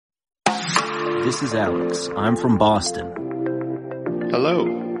This is Alex. I'm from Boston.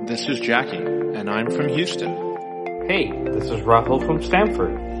 Hello, this is Jackie, and I'm from Houston. Hey, this is Rahul from Stanford.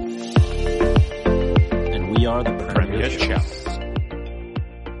 And we are the Premier Chels.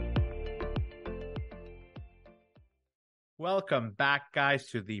 Welcome back, guys,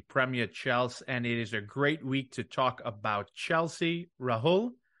 to the Premier Chels, and it is a great week to talk about Chelsea.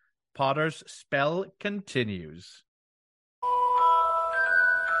 Rahul, Potter's spell continues.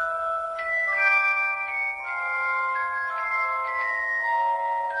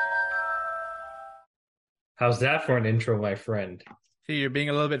 How's that for an intro, my friend? See, you're being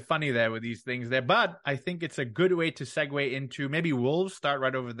a little bit funny there with these things there, but I think it's a good way to segue into maybe Wolves, start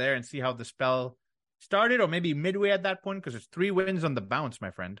right over there and see how the spell started, or maybe midway at that point, because it's 3 wins on the bounce, my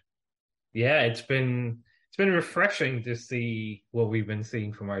friend. Yeah, it's been refreshing to see what we've been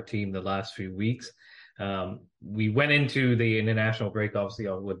seeing from our team the last few weeks. We went into the international break, obviously,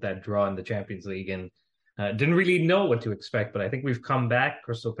 with that draw in the Champions League, and didn't really know what to expect, but I think we've come back.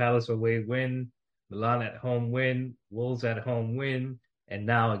 Crystal Palace away win, Milan at home win, Wolves at home win, and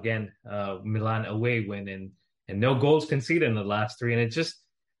now again, Milan away win, and no goals conceded in the last 3. And it just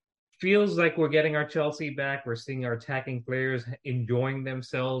feels like we're getting our Chelsea back. We're seeing our attacking players enjoying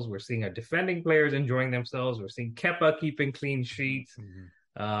themselves. We're seeing our defending players enjoying themselves. We're seeing Kepa keeping clean sheets.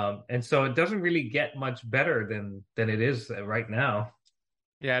 And so it doesn't really get much better than it is right now.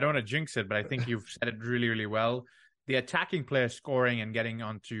 Yeah, I don't want to jinx it, but I think you've said it really, really well. The attacking players scoring and getting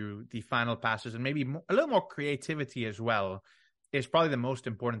onto the final passes, and maybe a little more creativity as well, is probably the most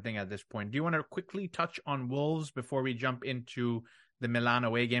important thing at this point. Do you want to quickly touch on Wolves before we jump into the Milan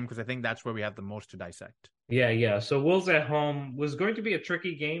away game? Because I think that's where we have the most to dissect. Yeah. So Wolves at home was going to be a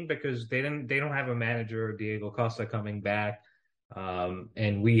tricky game because they don't have a manager, Diego Costa, coming back.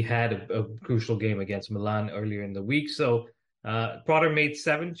 And we had a crucial game against Milan earlier in the week. So Potter made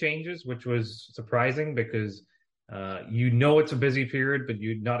 7 changes, which was surprising because it's a busy period, but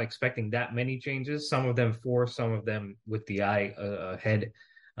you're not expecting that many changes. Some of them forced, some of them with the eye ahead.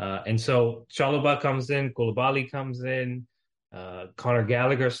 And so Chalobah comes in, Koulibaly comes in, Conor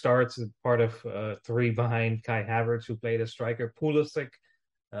Gallagher starts as part of 3 behind Kai Havertz, who played as striker. Pulisic,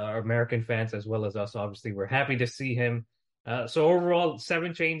 our American fans as well as us, obviously, we're happy to see him. So overall,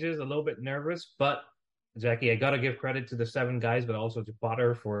 7 changes, a little bit nervous, but Jackie, I got to give credit to the 7 guys, but also to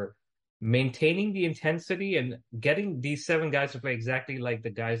Potter for maintaining the intensity and getting these 7 guys to play exactly like the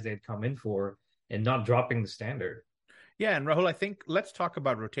guys they had come in for and not dropping the standard. Yeah, and Rahul, I think let's talk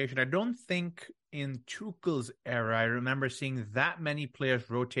about rotation. I don't think in Tuchel's era, I remember seeing that many players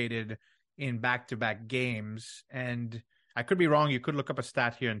rotated in back-to-back games. And I could be wrong. You could look up a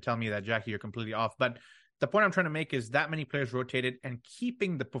stat here and tell me that, Jackie, you're completely off. But the point I'm trying to make is that many players rotated and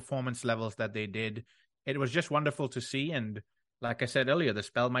keeping the performance levels that they did. It was just wonderful to see. And like I said earlier, the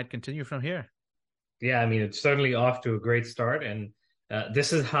spell might continue from here. Yeah, I mean, it's certainly off to a great start. And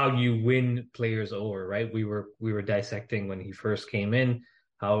this is how you win players over, right? We were dissecting when he first came in,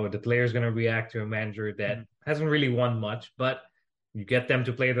 how the player's going to react to a manager that hasn't really won much, but you get them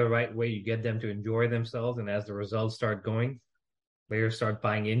to play the right way, you get them to enjoy themselves, and as the results start going, players start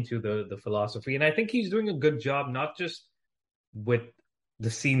buying into the philosophy. And I think he's doing a good job, not just with the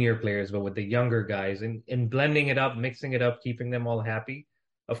senior players, but with the younger guys, and blending it up, mixing it up, keeping them all happy.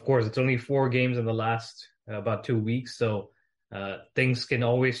 Of course, it's only 4 games in the last about 2 weeks, so things can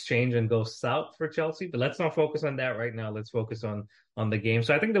always change and go south for Chelsea, but let's not focus on that right now. Let's focus on the game.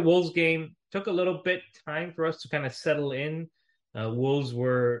 So I think the Wolves game took a little bit time for us to kind of settle in. Wolves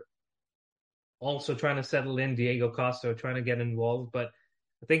were also trying to settle in, Diego Costa trying to get involved, but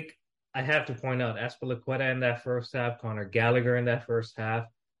I think I have to point out Azpilicueta in that first half, Conor Gallagher in that first half,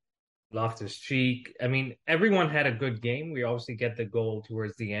 Loftus-Cheek. I mean, everyone had a good game. We obviously get the goal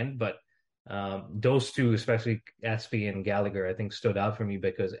towards the end, but those 2, especially Azpi and Gallagher, I think stood out for me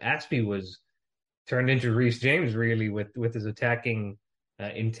because Azpi was turned into Reece James really with his attacking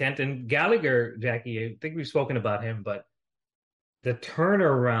intent. And Gallagher, Jackie, I think we've spoken about him, but the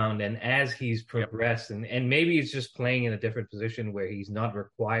turnaround and as he's progressed and maybe he's just playing in a different position where he's not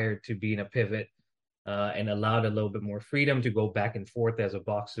required to be in a pivot and allowed a little bit more freedom to go back and forth as a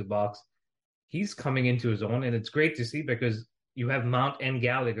box to box. He's coming into his own, and it's great to see because you have Mount and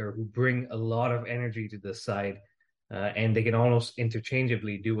Gallagher who bring a lot of energy to the side, and they can almost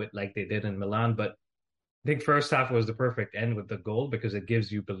interchangeably do it like they did in Milan. But I think first half was the perfect end with the goal because it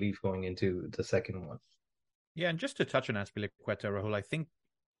gives you belief going into the second one. Yeah, and just to touch on Azpilicueta, Rahul, I think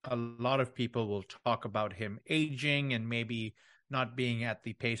a lot of people will talk about him aging and maybe not being at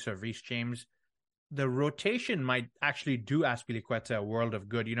the pace of Reece James. The rotation might actually do Azpilicueta a world of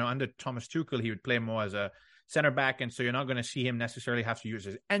good. You know, under Thomas Tuchel, he would play more as a center back, and so you're not going to see him necessarily have to use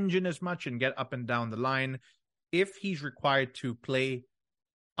his engine as much and get up and down the line. If he's required to play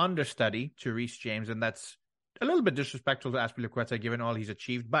understudy to Reece James, and that's a little bit disrespectful to Azpilicueta given all he's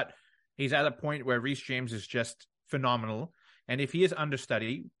achieved, but he's at a point where Reece James is just phenomenal. And if he is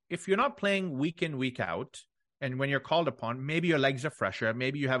understudy, if you're not playing week in, week out, and when you're called upon, maybe your legs are fresher,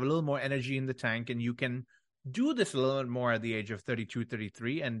 maybe you have a little more energy in the tank, and you can do this a little bit more at the age of 32,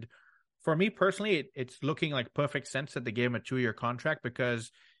 33. And for me personally, it's looking like perfect sense that they gave him a 2-year contract,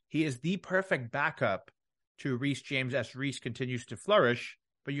 because he is the perfect backup to Reece James as Reece continues to flourish.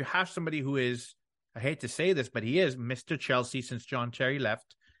 But you have somebody who is, I hate to say this, but he is Mr. Chelsea since John Terry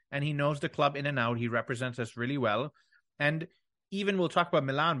left, and he knows the club in and out. He represents us really well. And even we'll talk about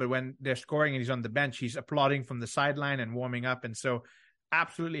Milan, but when they're scoring and he's on the bench, he's applauding from the sideline and warming up. And so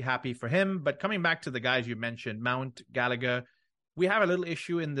absolutely happy for him. But coming back to the guys you mentioned, Mount, Gallagher, we have a little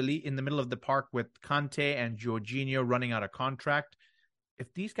issue in the middle of the park with Kante and Jorginho running out of contract.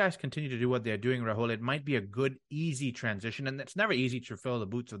 If these guys continue to do what they're doing, Rahul, it might be a good, easy transition. And it's never easy to fill the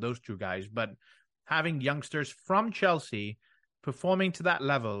boots of those two guys. But having youngsters from Chelsea performing to that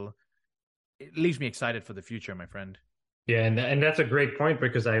level, it leaves me excited for the future, my friend. Yeah, and that's a great point,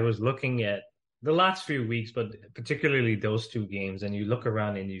 because I was looking at the last few weeks, but particularly those two games, and you look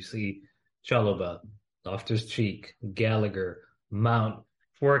around and you see Chalobah, Loftus-Cheek, Gallagher, Mount,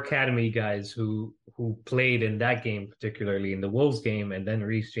 4 academy guys who played in that game, particularly in the Wolves game, and then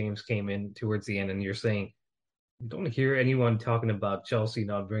Reece James came in towards the end, and you're saying, you don't hear anyone talking about Chelsea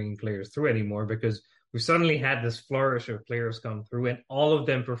not bringing players through anymore, because we suddenly had this flourish of players come through, and all of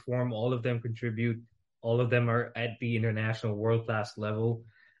them perform, all of them contribute, all of them are at the international world-class level.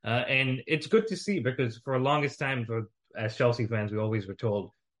 And it's good to see, because for the longest time, as Chelsea fans, we always were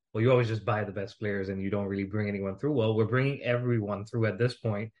told, well, you always just buy the best players and you don't really bring anyone through. Well, we're bringing everyone through at this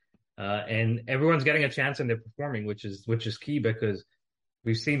point, and everyone's getting a chance and they're performing, which is key, because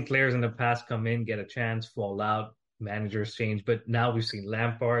we've seen players in the past come in, get a chance, fall out, managers change, but now we've seen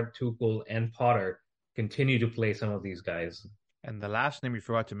Lampard, Tuchel, and Potter continue to play some of these guys. And the last name we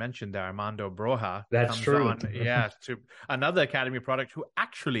forgot to mention there, Armando Broja. That's true. To another academy product who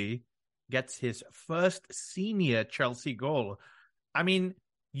actually gets his first senior Chelsea goal. I mean,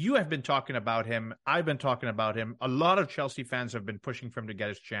 you have been talking about him. I've been talking about him. A lot of Chelsea fans have been pushing for him to get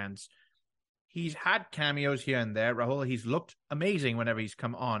his chance. He's had cameos here and there. Rahul, he's looked amazing whenever he's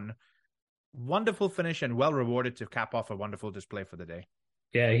come on. Wonderful finish and well rewarded to cap off a wonderful display for the day.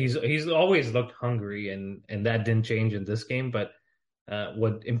 Yeah, he's always looked hungry, and that didn't change in this game. But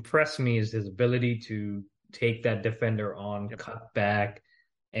what impressed me is his ability to take that defender on, cut back,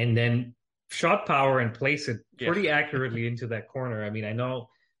 and then shot power and place it pretty accurately into that corner. I mean, I know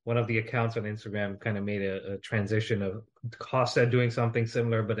one of the accounts on Instagram kind of made a transition of Costa doing something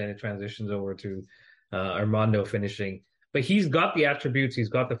similar, but then it transitions over to Armando finishing. But he's got the attributes, he's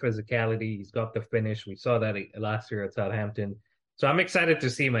got the physicality, he's got the finish. We saw that last year at Southampton. So I'm excited to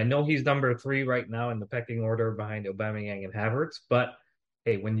see him. I know he's number 3 right now in the pecking order behind Aubameyang and Havertz. But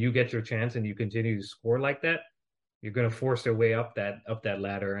hey, when you get your chance and you continue to score like that, you're going to force your way up that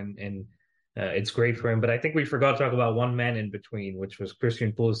ladder, and it's great for him. But I think we forgot to talk about one man in between, which was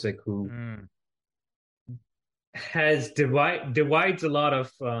Christian Pulisic, who has divides a lot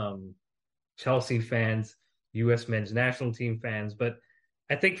of Chelsea fans, U.S. men's national team fans. But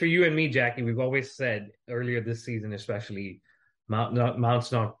I think for you and me, Jackie, we've always said earlier this season, especially,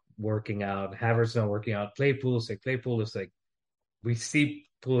 Mount's not working out, Havertz not working out. Play Pulisic. We see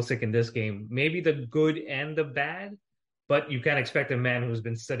Pulisic in this game, maybe the good and the bad, but you can't expect a man who's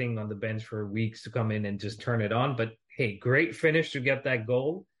been sitting on the bench for weeks to come in and just turn it on. But hey, great finish to get that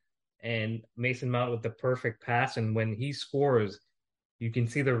goal, and Mason Mount with the perfect pass. And when he scores, you can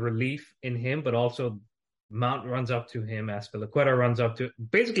see the relief in him, but also Mount runs up to him, Azpilicueta runs up to,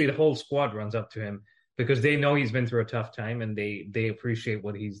 basically the whole squad runs up to him, because they know he's been through a tough time, and they appreciate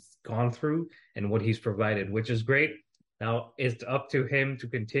what he's gone through and what he's provided, which is great. Now it's up to him to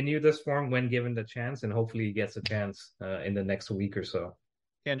continue this form when given the chance, and hopefully he gets a chance in the next week or so.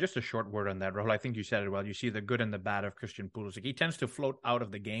 Yeah, and just a short word on that, Rahul. I think you said it well. You see the good and the bad of Christian Pulisic. He tends to float out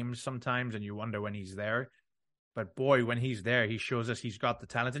of the games sometimes, and you wonder when he's there. But boy, when he's there, he shows us he's got the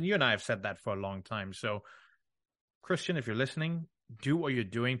talent. And you and I have said that for a long time. So, Christian, if you're listening, do what you're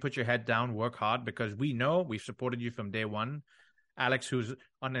doing. Put your head down, work hard, because we know we've supported you from day one. Alex, who's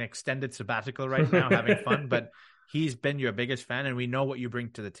on an extended sabbatical right now, having fun, but he's been your biggest fan, and we know what you bring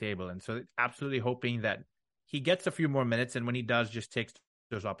to the table. And so absolutely hoping that he gets a few more minutes, and when he does, just takes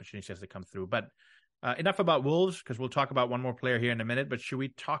those opportunities as they come through. But enough about Wolves, because we'll talk about one more player here in a minute. But should we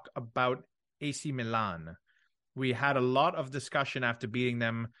talk about AC Milan? We had a lot of discussion after beating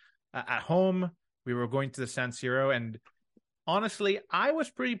them at home. We were going to the San Siro, and honestly, I was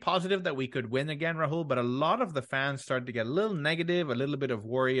pretty positive that we could win again, Rahul, but a lot of the fans started to get a little negative, a little bit of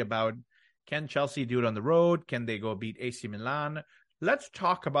worry about, can Chelsea do it on the road? Can they go beat AC Milan? Let's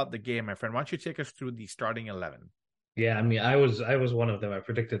talk about the game, my friend. Why don't you take us through the starting 11? Yeah, I mean, I was one of them. I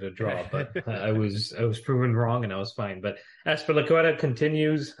predicted a draw, but I was proven wrong, and I was fine. But Azpilicueta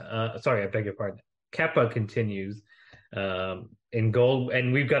continues. Sorry, I beg your pardon. Kepa continues in goal,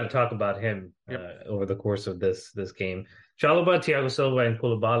 and we've got to talk about him over the course of this game. Chalobah, Thiago Silva, and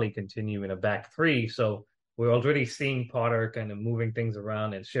Koulibaly continue in a back three. So we're already seeing Potter kind of moving things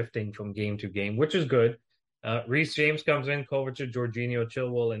around and shifting from game to game, which is good. Reece James comes in, Kovacic, Jorginho,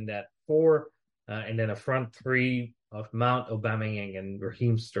 Chilwell in that four, and then a front three of Mount, Aubameyang, and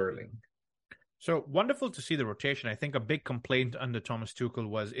Raheem Sterling. So wonderful to see the rotation. I think a big complaint under Thomas Tuchel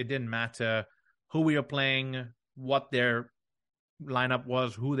was it didn't matter who we were playing, what their lineup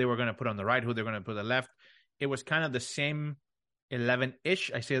was, who they were going to put on the right, who they were going to put on the left. It was kind of the same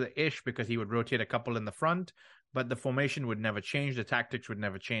 11-ish. I say the ish because he would rotate a couple in the front, but the formation would never change. The tactics would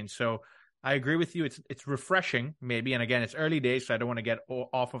never change. So I agree with you. It's refreshing, maybe. And again, it's early days, so I don't want to get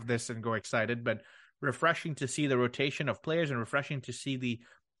off of this and go excited, but refreshing to see the rotation of players and refreshing to see the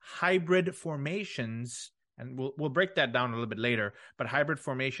hybrid formations. And we'll break that down a little bit later, but hybrid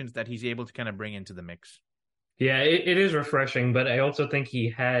formations that he's able to kind of bring into the mix. Yeah, it is refreshing, but I also think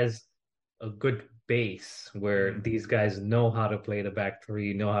he has a good base where these guys know how to play the back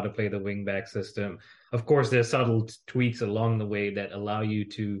three, know how to play the wing back system. Of course, there's subtle tweaks along the way that allow you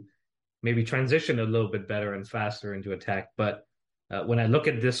to maybe transition a little bit better and faster into attack. But when I look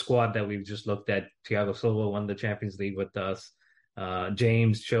at this squad that we've just looked at, Thiago Silva won the Champions League with us,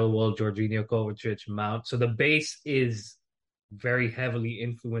 James, Chilwell, Jorginho, Kovacic, Mount. So the base is very heavily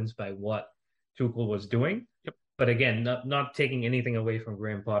influenced by what Tuchel was doing. Yep. But again, not taking anything away from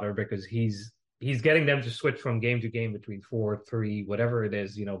Graham Potter because he's getting them to switch from game to game between 4-3, whatever it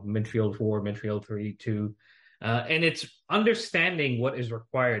is, midfield 4, midfield 3-2. And it's understanding what is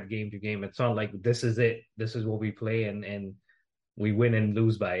required game to game. It's not like this is it. This is what we play and we win and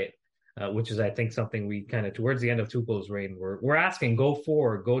lose by it, which is, I think, something we kind of, towards the end of Tuchel's reign, we're asking, go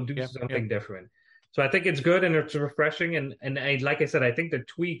forward, go do something different. So I think it's good and it's refreshing. And like I said, I think the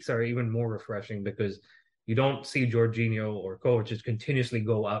tweaks are even more refreshing because you don't see Jorginho or Kovacic continuously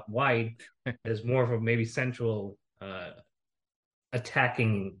go out wide. There's more of a maybe central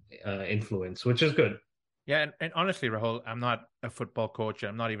attacking influence, which is good. Yeah, and honestly, Rahul, I'm not a football coach.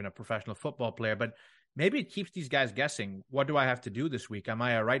 I'm not even a professional football player, but maybe it keeps these guys guessing. What do I have to do this week? Am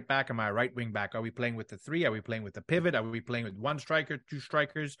I a right back? Am I a right wing back? Are we playing with the three? Are we playing with the pivot? Are we playing with one striker, two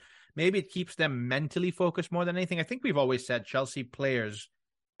strikers? Maybe it keeps them mentally focused more than anything. I think we've always said Chelsea players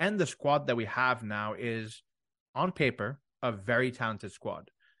and the squad that we have now is, on paper, a very talented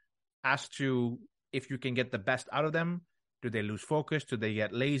squad. As to if you can get the best out of them, do they lose focus? Do they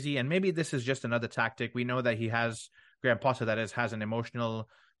get lazy? And maybe this is just another tactic. We know that Graham Potter, that is, has an emotional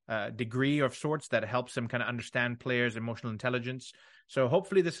degree of sorts that helps him kind of understand players' emotional intelligence. So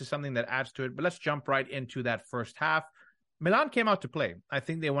hopefully this is something that adds to it. But let's jump right into that first half. Milan came out to play. I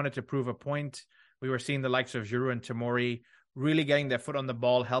think they wanted to prove a point. We were seeing the likes of Giroud and Tomori really getting their foot on the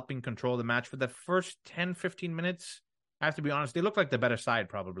ball, helping control the match. For the first 10, 15 minutes, I have to be honest, they looked like the better side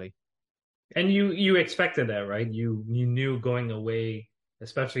probably. And you expected that, right? You knew going away,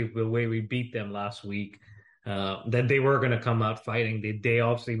 especially the way we beat them last week, that they were going to come out fighting. They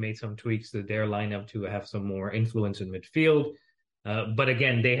obviously made some tweaks to their lineup to have some more influence in midfield. But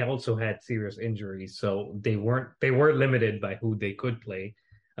again, they also had serious injuries, so they were limited by who they could play.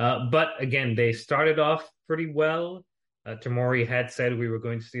 But again, they started off pretty well. Tomori had said we were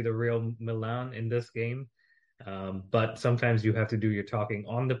going to see the real Milan in this game. But sometimes you have to do your talking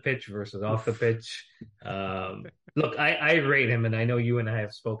on the pitch versus off the pitch. Look, I rate him, and I know you and I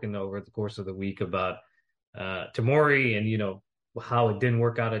have spoken over the course of the week about Tomori and, how it didn't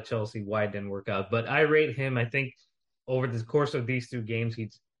work out at Chelsea, why it didn't work out. But I rate him. I think over the course of these two games,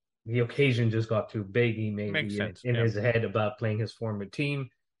 the occasion just got too big. He made in his head about playing his former team.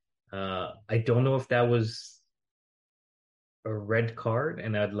 I don't know if that was a red card,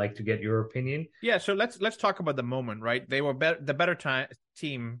 and I'd like to get your opinion. Yeah, so let's talk about the moment, right? They were the better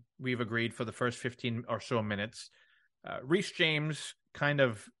team, we've agreed, for the first 15 or so minutes. Reece James, kind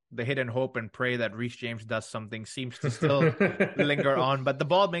of the hidden hope and pray that Reece James does something, seems to still linger on, but the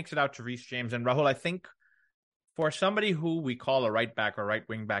ball makes it out to Reece James. And Rahul, I think for somebody who we call a right back or right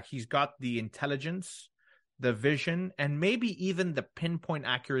wing back, he's got the intelligence, the vision, and maybe even the pinpoint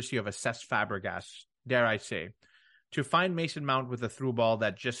accuracy of a Cesc Fabregas, dare I say, to find Mason Mount with a through ball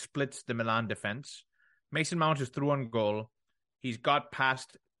that just splits the Milan defense. Mason Mount is through on goal. He's got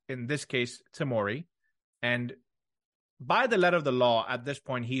past in this case, Tomori. And by the letter of the law, at this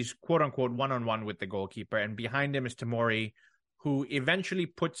point, he's quote unquote one-on-one with the goalkeeper. And behind him is Tomori, who eventually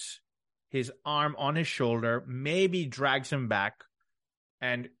puts his arm on his shoulder, maybe drags him back.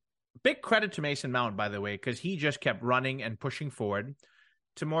 And big credit to Mason Mount, by the way, because he just kept running and pushing forward.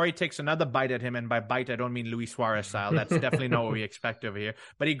 Tomori takes another bite at him, and by bite, I don't mean Luis Suarez style. That's definitely not what we expect over here.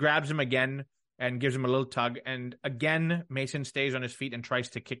 But he grabs him again and gives him a little tug. And again, Mason stays on his feet and tries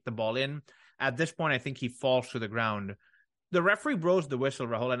to kick the ball in. At this point, I think he falls to the ground. The referee blows the whistle,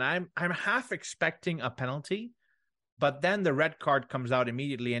 Rahul, and I'm half expecting a penalty. But then the red card comes out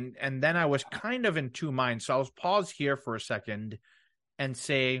immediately, and then I was kind of in two minds. So I'll pause here for a second and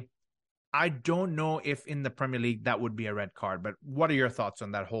say, I don't know if in the Premier League that would be a red card, but what are your thoughts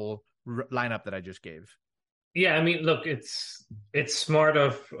on that whole lineup that I just gave? Yeah, I mean, look, it's smart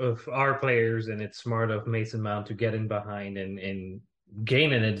of our players, and it's smart of Mason Mount to get in behind and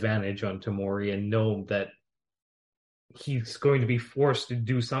gain an advantage on Tomori and know that he's going to be forced to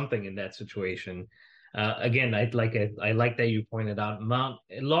do something in that situation. Again, I like that you pointed out, Mount.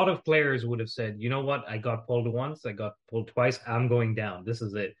 A lot of players would have said, you know what, I got pulled once, I got pulled twice, I'm going down. This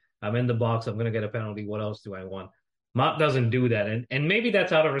is it. I'm in the box. I'm going to get a penalty. What else do I want? Mott doesn't do that. And maybe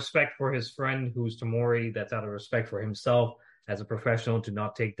that's out of respect for his friend, who's Tomori. That's out of respect for himself as a professional to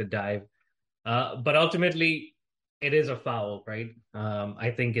not take the dive. But ultimately, it is a foul, right?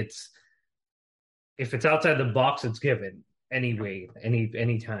 I think if it's outside the box, it's given anyway,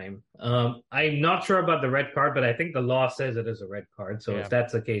 any time. I'm not sure about the red card, but I think the law says it is a red card. So if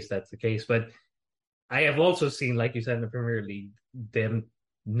that's the case, that's the case. But I have also seen, like you said, in the Premier League, them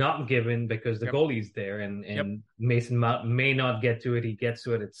not given because the goalie's there, and Mason Mount may not get to it. He gets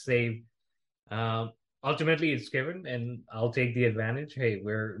to it, it's saved. Ultimately, it's given, and I'll take the advantage. Hey,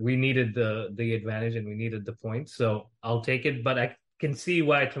 we needed the advantage and we needed the points, so I'll take it. But I can see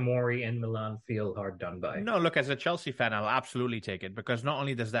why Tomori and Milan feel hard done by. No, look, as a Chelsea fan, I'll absolutely take it, because not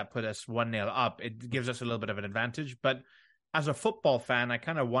only does that put us 1-0 up, it gives us a little bit of an advantage. But as a football fan, I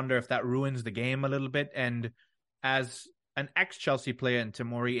kind of wonder if that ruins the game a little bit. And as an ex-Chelsea player in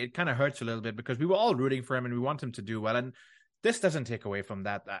Tomori, it kind of hurts a little bit, because we were all rooting for him and we want him to do well. And this doesn't take away from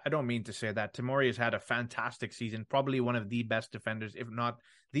that. I don't mean to say that. Tomori has had a fantastic season, probably one of the best defenders, if not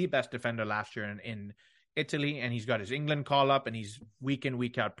the best defender last year in Italy. And he's got his England call up, and he's week in,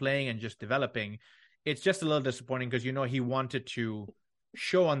 week out playing and just developing. It's just a little disappointing, because, he wanted to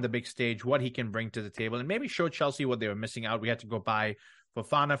show on the big stage what he can bring to the table and maybe show Chelsea what they were missing out. We had to go buy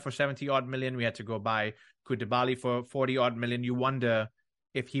Fofana for 70-odd million. We had to go buy Koulibaly for 40-odd million. You wonder,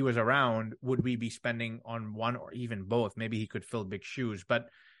 if he was around, would we be spending on one or even both? Maybe he could fill big shoes. But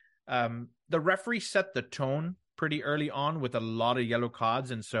the referee set the tone pretty early on with a lot of yellow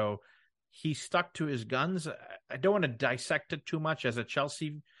cards, and so he stuck to his guns. I don't want to dissect it too much as a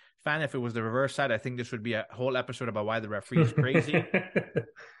Chelsea fan. If it was the reverse side, I think this would be a whole episode about why the referee is crazy.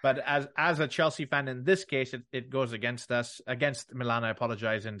 But as a Chelsea fan, in this case, it goes against us, against Milan, I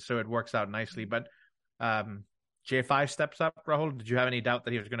apologize, and so it works out nicely. But J5 steps up, Rahul. Did you have any doubt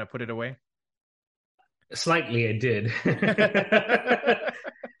that he was going to put it away? Slightly, I did.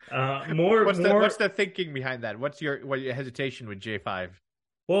 What's the thinking behind that? What's your hesitation with J5?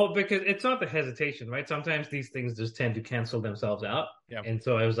 Well, because it's not the hesitation, right? Sometimes these things just tend to cancel themselves out. Yeah. And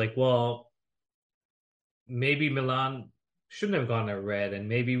so I was like, well, maybe Milan shouldn't have gone to red, and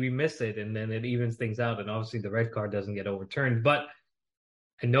maybe we miss it, and then it evens things out, and obviously the red card doesn't get overturned. But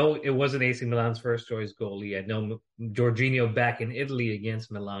I know it wasn't AC Milan's first choice goalie. I know Jorginho back in Italy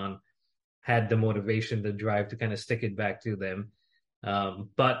against Milan had the motivation, the drive to kind of stick it back to them.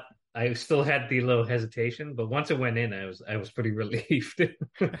 But I still had the little hesitation, but once it went in, I was pretty relieved.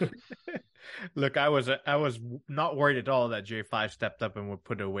 Look, I was not worried at all that J5 stepped up and would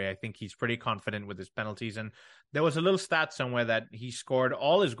put it away. I think he's pretty confident with his penalties, and there was a little stat somewhere that he scored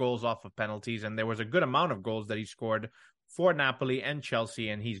all his goals off of penalties, and there was a good amount of goals that he scored for Napoli and Chelsea,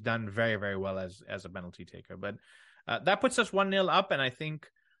 and he's done very, very well as a penalty taker. But that puts us 1-0 up, and I think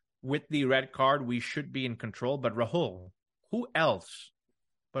with the red card, we should be in control. But Rahul, who else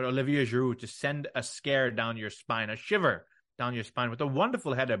but Olivier Giroud to send a scare down your spine, a shiver down your spine with a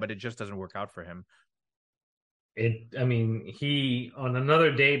wonderful header, but it just doesn't work out for him. He on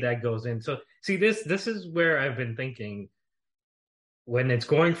another day that goes in. So see, this is where I've been thinking, when it's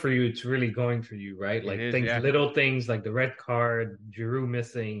going for you, it's really going for you, right? Like little things like the red card, Giroud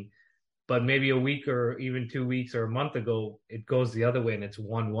missing, but maybe a week or even 2 weeks or a month ago, it goes the other way and it's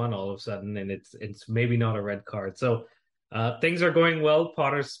 1-1 all of a sudden, and it's maybe not a red card. So things are going well.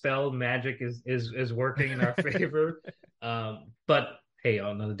 Potter's spell magic is working in our favor. But hey,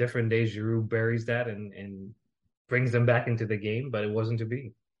 on a different day, Giroud buries that and brings them back into the game, but it wasn't to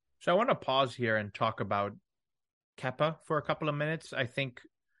be. So I want to pause here and talk about Kepa for a couple of minutes. I think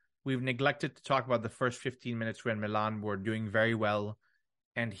we've neglected to talk about the first 15 minutes when Milan were doing very well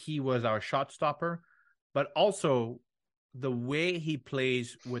and he was our shot stopper, but also the way he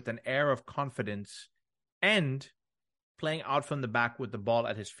plays with an air of confidence and playing out from the back with the ball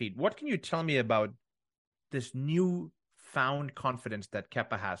at his feet. What can you tell me about this new found confidence that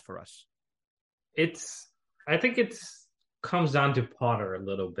Kepa has for us? I think it's comes down to Potter a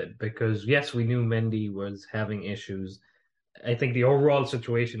little bit because yes, we knew Mendy was having issues. I think the overall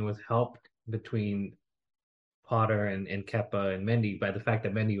situation was helped between Potter and Kepa and Mendy by the fact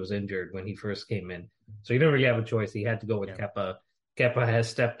that Mendy was injured when he first came in. So he didn't really have a choice. He had to go with Kepa. Kepa has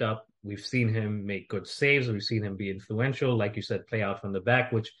stepped up. We've seen him make good saves. We've seen him be influential, like you said, play out from the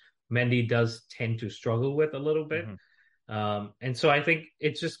back, which Mendy does tend to struggle with a little bit. And so I think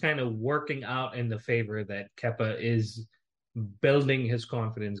it's just kind of working out in the favor that Kepa is building his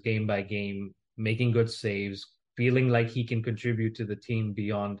confidence game by game, making good saves, feeling like he can contribute to the team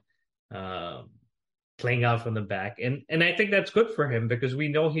beyond playing out from the back. And I think that's good for him because we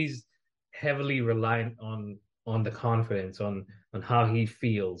know he's heavily reliant on the confidence, on how he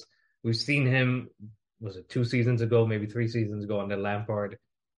feels. We've seen him, was it 2 seasons ago, maybe 3 seasons ago under Lampard,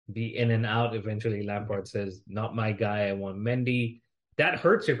 be in and out. Eventually Lampard says, not my guy, I want Mendy. That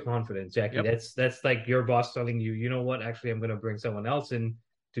hurts your confidence, Jackie. Yep. That's like your boss telling you, you know what, actually I'm going to bring someone else in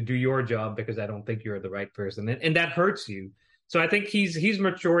to do your job because I don't think you're the right person. And that hurts you. So I think he's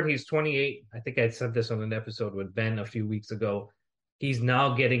matured. He's 28. I think I said this on an episode with Ben a few weeks ago. He's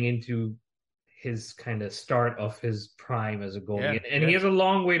now getting into his kind of start of his prime as a goalie. And he has a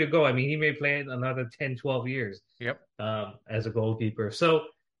long way to go. I mean, he may play another 10, 12 years as a goalkeeper. So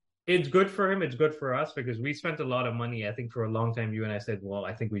it's good for him. It's good for us because we spent a lot of money. I think for a long time, you and I said, well,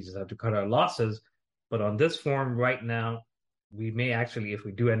 I think we just have to cut our losses. But on this form right now, we may actually, if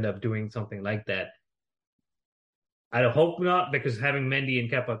we do end up doing something like that, I hope not, because having Mendy and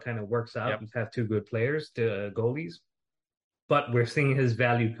Kepa kind of works out. We have 2 good players, goalies. But we're seeing his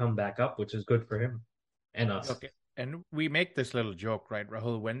value come back up, which is good for him and us. Okay. And we make this little joke, right,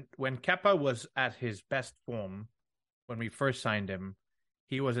 Rahul? When Kepa was at his best form, when we first signed him,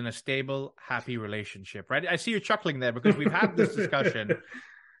 he was in a stable, happy relationship, right? I see you chuckling there because we've had this discussion.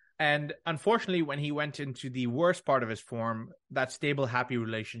 And unfortunately, when he went into the worst part of his form, that stable, happy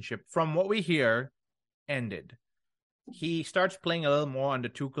relationship, from what we hear, ended. He starts playing a little more under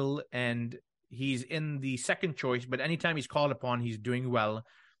Tuchel and he's in the second choice, but anytime he's called upon, he's doing well.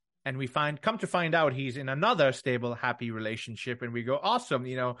 And we come to find out he's in another stable, happy relationship. And we go, awesome.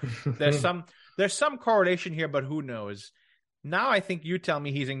 You know, there's some correlation here, but who knows? Now I think you tell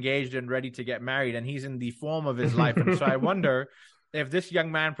me he's engaged and ready to get married and he's in the form of his life. And so I wonder if this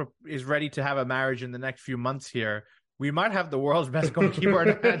young man is ready to have a marriage in the next few months here. We might have the world's best goalkeeper in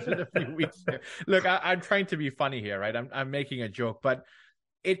our hands in a few weeks here. Look, I'm trying to be funny here, right? I'm making a joke, but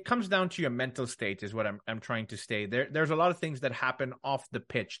it comes down to your mental state is what I'm trying to say. There's a lot of things that happen off the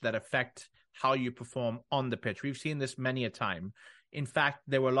pitch that affect how you perform on the pitch. We've seen this many a time. In fact,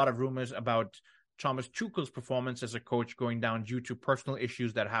 there were a lot of rumors about Thomas Tuchel's performance as a coach going down due to personal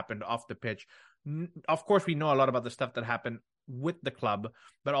issues that happened off the pitch. Of course, we know a lot about the stuff that happened with the club,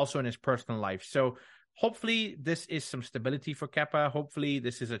 but also in his personal life. So hopefully this is some stability for Kepa. Hopefully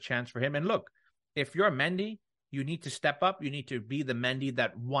this is a chance for him. And look, if you're Mendy, you need to step up. You need to be the Mendy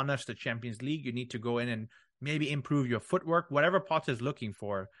that won us the Champions League. You need to go in and maybe improve your footwork, whatever Potter's looking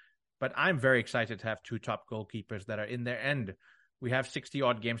for. But I'm very excited to have 2 top goalkeepers that are in there. And we have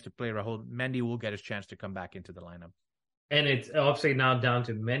 60-odd games to play, Rahul. Mendy will get his chance to come back into the lineup. And it's obviously now down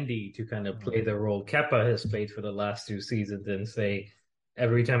to Mendy to kind of play the role Kepa has played for the last 2 seasons and say,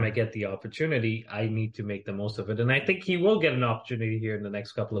 every time I get the opportunity, I need to make the most of it. And I think he will get an opportunity here in the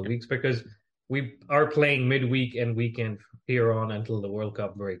next couple of weeks because we are playing midweek and weekend here on until the World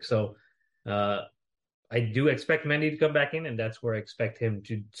Cup break. So I do expect Mendy to come back in, and that's where I expect him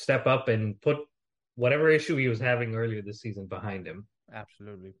to step up and put whatever issue he was having earlier this season behind him.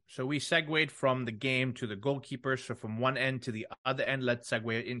 Absolutely. So we segued from the game to the goalkeeper. So from one end to the other end, let's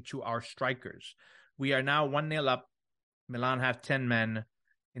segue into our strikers. We are now 1-0 up. Milan have 10 men.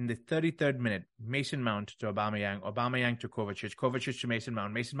 In the 33rd minute, Mason Mount to Aubameyang, Aubameyang to Kovacic, Kovacic to Mason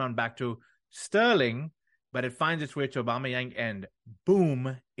Mount back to Sterling, but it finds its way to Aubameyang and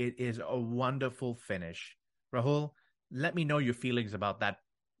boom, it is a wonderful finish. Rahul, let me know your feelings about that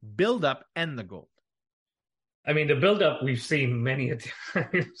build-up and the goal. I mean, the build-up we've seen many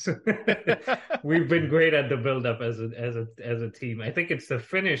times. We've been great at the build-up as a team. I think it's the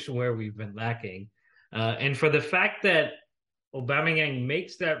finish where we've been lacking. And for the fact that Aubameyang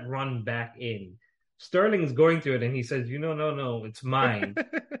makes that run back in, Sterling's going to it and he says, no, it's mine.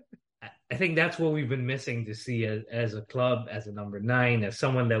 I think that's what we've been missing to see as a club, as a number 9, as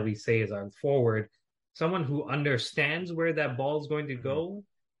someone that we say is our forward, someone who understands where that ball's going to go,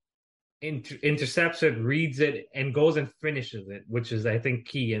 intercepts it, reads it, and goes and finishes it, which is, I think,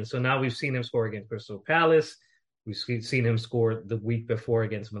 key. And so now we've seen him score against Crystal Palace. We've seen him score the week before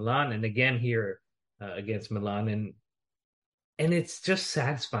against Milan, and again here against Milan. And it's just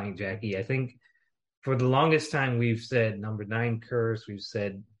satisfying, Jackie. I think for the longest time we've said number 9 curse, we've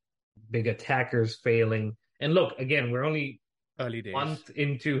said big attackers failing. And look, again, we're only early days, month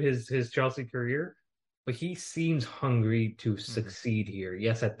into his Chelsea career, but he seems hungry to succeed here.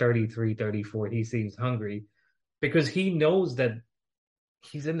 Yes, at 33, 34, he seems hungry because he knows that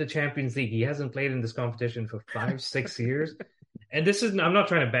he's in the Champions League. He hasn't played in this competition for 5-6 years. And this is, I'm not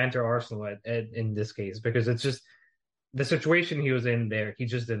trying to banter Arsenal in this case, because it's just the situation he was in there. He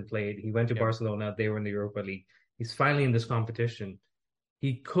just didn't play it. He went to Barcelona. They were in the Europa League. He's finally in this competition.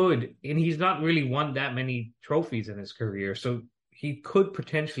 He could, and he's not really won that many trophies in his career. So he could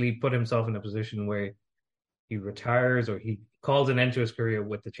potentially put himself in a position where he retires or he calls an end to his career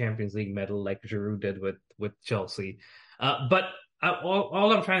with the Champions League medal like Giroud did with Chelsea. But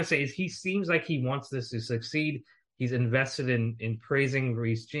all I'm trying to say is he seems like he wants this to succeed. He's invested in praising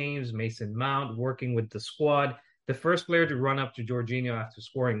Reece James, Mason Mount, working with the squad. The first player to run up to Jorginho after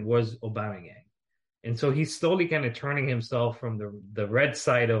scoring was Aubameyang. And so he's slowly kind of turning himself from the red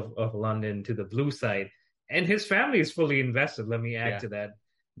side of London to the blue side. And his family is fully invested. Let me add to that.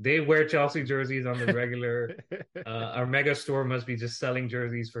 They wear Chelsea jerseys on the regular. Our mega store must be just selling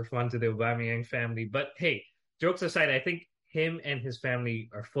jerseys for fun to the Aubameyang family. But hey, jokes aside, I think him and his family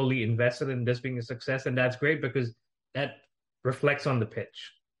are fully invested in this being a success. And that's great because that reflects on the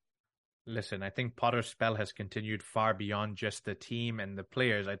pitch. Listen, I think Potter's spell has continued far beyond just the team and the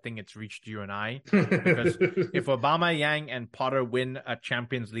players. I think it's reached you and I. Because if Aubameyang and Potter win a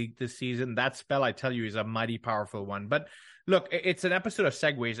Champions League this season, that spell, I tell you, is a mighty powerful one. But look, it's an episode of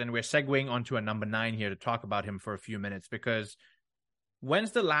segues, and we're segueing onto a number 9 here to talk about him for a few minutes. Because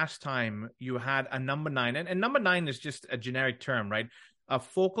when's the last time you had a number 9? And number 9 is just a generic term, right? A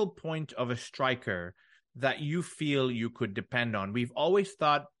focal point of a striker that you feel you could depend on. We've always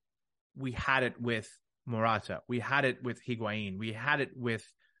thought we had it with Morata. We had it with Higuain. We had it with,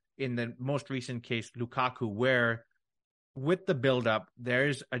 in the most recent case, Lukaku, where with the build-up,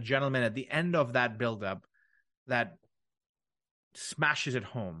 there's a gentleman at the end of that build-up that smashes it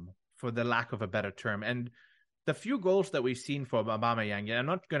home, for the lack of a better term. And the few goals that we've seen for Aubameyang, I'm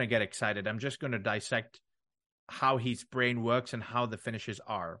not going to get excited. I'm just going to dissect how his brain works and how the finishes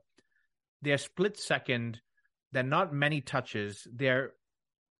are. They're split second. They're not many touches. They're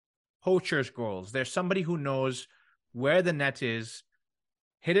poacher's goals. There's somebody who knows where the net is,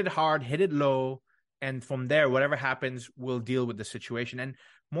 hit it hard, hit it low, and from there, whatever happens, we'll deal with the situation. And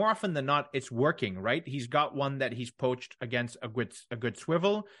more often than not, it's working, right? He's got one that he's poached against a good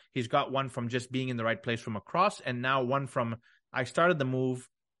swivel. He's got one from just being in the right place from a cross, and now one from, I started the move,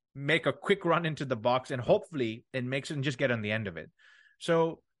 make a quick run into the box, and hopefully it makes it and just get on the end of it.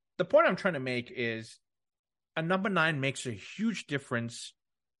 So the point I'm trying to make is a number 9 makes a huge difference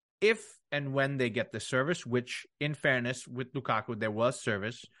if and when they get the service, which, in fairness, with Lukaku, there was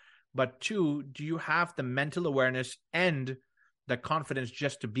service. But 2, do you have the mental awareness and the confidence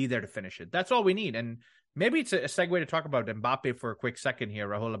just to be there to finish it? That's all we need. And maybe it's a segue to talk about Mbappe for a quick second here,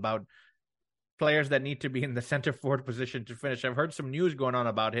 Rahul, about players that need to be in the center forward position to finish. I've heard some news going on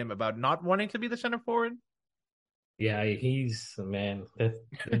about him, about not wanting to be the center forward. Yeah, he's, man,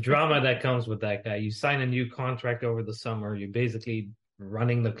 the drama that comes with that guy. You sign a new contract over the summer. You basically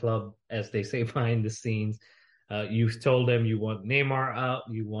running the club, as they say, behind the scenes. You've told them you want Neymar out.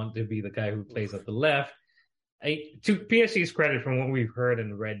 You want to be the guy who plays at the left. To PSG's credit, from what we've heard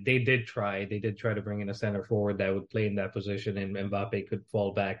and read, they did try. They did try to bring in a center forward that would play in that position, and Mbappe could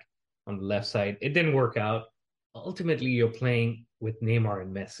fall back on the left side. It didn't work out. Ultimately, you're playing with Neymar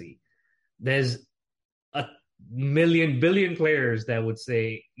and Messi. There's a billion players that would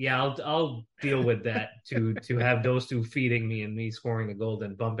say, yeah, I'll deal with that to have those two feeding me and me scoring a goal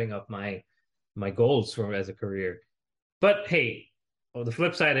and bumping up my goals as a career. But hey, the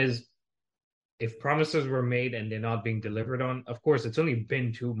flip side is, if promises were made and they're not being delivered on, of course, it's only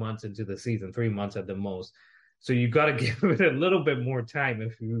been 2 months into the season, 3 months at the most. So you got to give it a little bit more time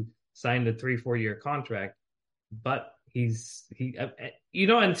if you signed a 3-4 year contract. But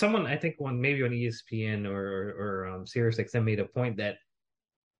and someone, I think maybe on ESPN or SiriusXM made a point that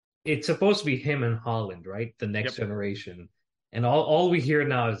it's supposed to be him and Haaland, right? The next generation. And all we hear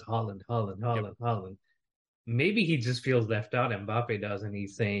now is Haaland. maybe he just feels left out. Mbappe does, and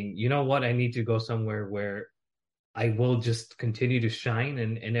he's saying, you know what, I need to go somewhere where I will just continue to shine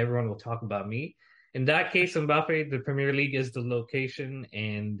and everyone will talk about me. In that case, Mbappe, the Premier League is the location,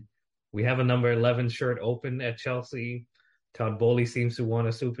 and we have a number 11 shirt open at Chelsea. Todd Bowley seems to want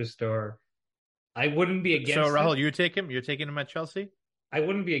a superstar. I wouldn't be So, against Rahul, it. you take him? You're taking him at Chelsea? I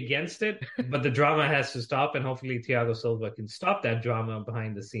wouldn't be against it, but the drama has to stop, and hopefully Thiago Silva can stop that drama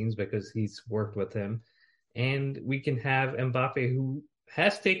behind the scenes because he's worked with him. And we can have Mbappe, who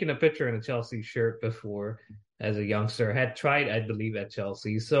has taken a picture in a Chelsea shirt before as a youngster, had tried, I believe, at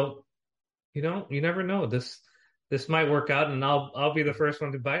Chelsea. So, you never know. This might work out, and I'll be the first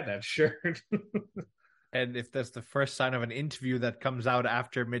one to buy that shirt. And if that's the first sign of an interview that comes out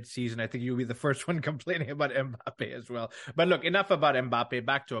after mid-season, I think you'll be the first one complaining about Mbappe as well. But look, enough about Mbappe.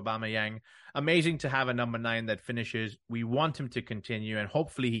 Back to Aubameyang. Amazing to have a number 9 that finishes. We want him to continue, and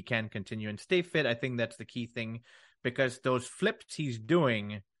hopefully he can continue and stay fit. I think that's the key thing, because those flips he's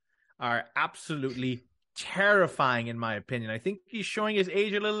doing are absolutely terrifying, in my opinion. I think he's showing his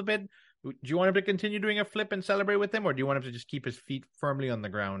age a little bit. Do you want him to continue doing a flip and celebrate with him, or do you want him to just keep his feet firmly on the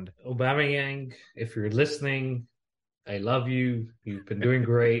ground? Aubameyang, if you're listening, I love you. You've been doing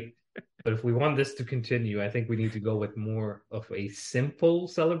great. But if we want this to continue, I think we need to go with more of a simple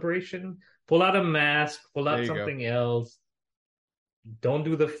celebration. Pull out a mask, pull out something else. Don't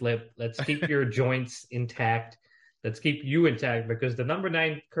do the flip. Let's keep your joints intact. Let's keep you intact, because the number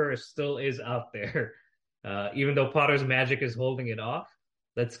 9 curse still is out there. Even though Potter's magic is holding it off.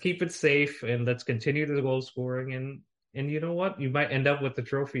 Let's keep it safe, and let's continue the goal scoring. And you know what? You might end up with a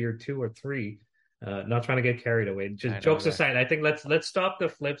trophy or 2 or 3. Not trying to get carried away. Just jokes aside, I think let's stop the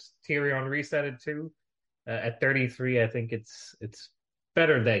flips. Thierry Henry said it too. At 33, I think it's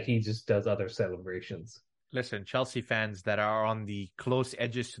better that he just does other celebrations. Listen, Chelsea fans that are on the close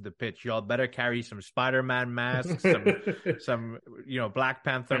edges to the pitch, y'all better carry some Spider-Man masks, some Black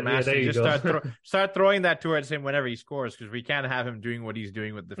Panther masks, and just start throwing that towards him whenever he scores, because we can't have him doing what he's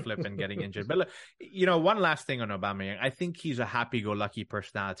doing with the flip and getting injured. But look, one last thing on Aubameyang. I think he's a happy-go-lucky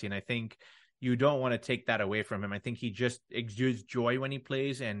personality, and I think you don't want to take that away from him. I think he just exudes joy when he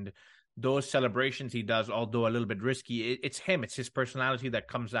plays, and those celebrations he does, although a little bit risky, it's him. It's his personality that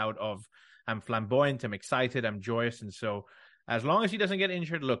comes out of, I'm flamboyant, I'm excited, I'm joyous. And so as long as he doesn't get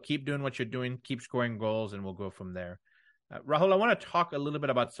injured, look, keep doing what you're doing, keep scoring goals, and we'll go from there. Rahul, I want to talk a little bit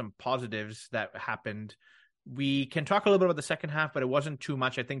about some positives that happened. We can talk a little bit about the second half, but it wasn't too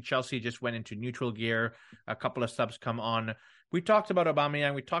much. I think Chelsea just went into neutral gear. A couple of subs come on. We talked about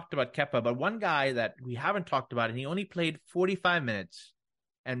Aubameyang, we talked about Kepa, but one guy that we haven't talked about, and he only played 45 minutes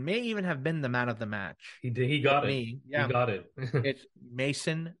and may even have been the man of the match. He got it. Yeah. He got it. It's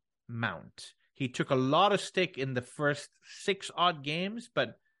Mason Mount. He took a lot of stick in the first 6 odd games,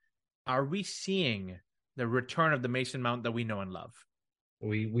 but are we seeing the return of the Mason Mount that we know and love?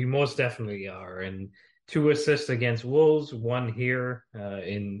 We most definitely are. And 2 assists against Wolves, 1 here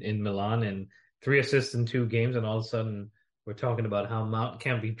in Milan, and 3 assists in 2 games. And all of a sudden, we're talking about how Mount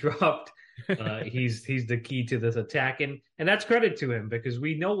can't be dropped. He's the key to this attack, and that's credit to him, because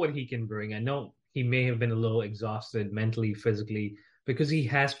we know what he can bring. I know he may have been a little exhausted mentally, physically, because he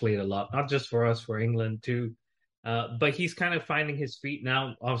has played a lot, not just for us, for England too. But he's kind of finding his feet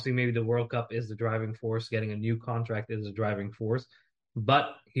now. Obviously, maybe the World Cup is the driving force. Getting a new contract is the driving force.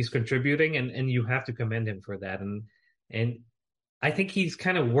 But he's contributing, and you have to commend him for that. And I think he's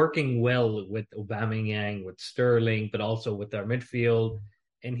kind of working well with Aubameyang, with Sterling, but also with our midfield.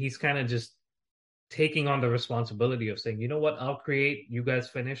 And he's kind of just taking on the responsibility of saying, you know what, I'll create, you guys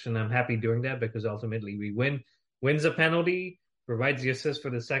finish, and I'm happy doing that, because ultimately we win. Wins a penalty, provides the assist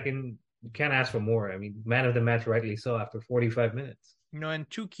for the second. You can't ask for more. I mean, man of the match, rightly so, after 45 minutes. And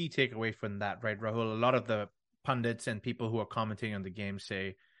 2 key takeaways from that, right, Rahul? A lot of the pundits and people who are commenting on the game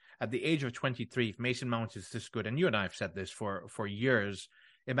say, at the age of 23, if Mason Mount is this good, and you and I have said this for years,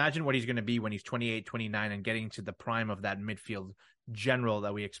 imagine what he's going to be when he's 28, 29 and getting to the prime of that midfield general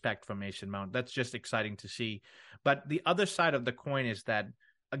that we expect from Mason Mount. That's just exciting to see. But the other side of the coin is that,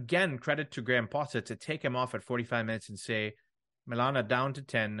 again, credit to Graham Potter to take him off at 45 minutes and say, Milan are down to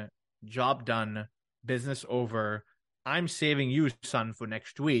 10, job done, business over. I'm saving you, son, for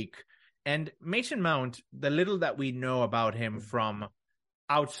next week. And Mason Mount, the little that we know about him from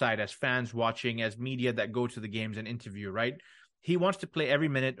outside, as fans watching, as media that go to the games and interview, right? He wants to play every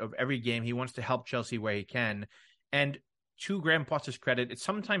minute of every game. He wants to help Chelsea where he can. And to Graham Potter's credit, it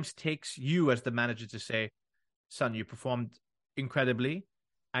sometimes takes you as the manager to say, son, you performed incredibly.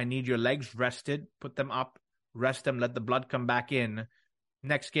 I need your legs rested. Put them up, rest them, let the blood come back in.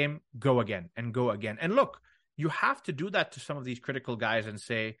 Next game, go again and go again. And look, you have to do that to some of these critical guys and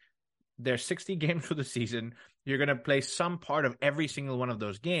say, there's 60 games for the season. You're going to play some part of every single one of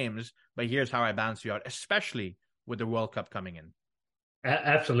those games, but here's how I balance you out, especially with the World Cup coming in.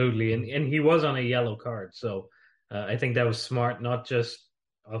 Absolutely. And he was on a yellow card. So I think that was smart, not just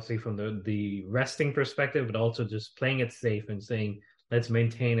obviously from the resting perspective, but also just playing it safe and saying, let's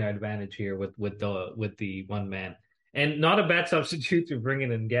maintain our advantage here with the one man. And not a bad substitute to bring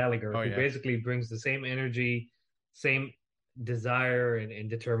in Gallagher, who basically brings the same energy, same desire and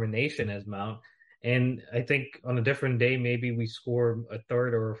determination as Mount. And I think on a different day, maybe we score a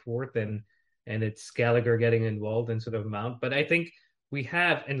third or a fourth and it's Gallagher getting involved instead of Mount. But I think we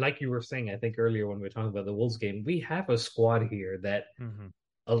have, and like you were saying, I think earlier when we were talking about the Wolves game, we have a squad here that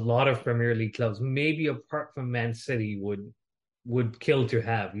a lot of Premier League clubs, maybe apart from Man City, would kill to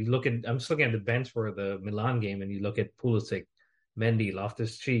have. I'm just looking at the bench for the Milan game, and you look at Pulisic, Mendy,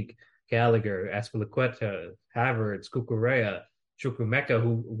 Loftus-Cheek, Gallagher, Azpilicueta, Havertz, Cucurella, Chukwuemeka,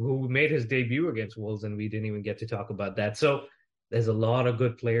 who made his debut against Wolves, and we didn't even get to talk about that. So there's a lot of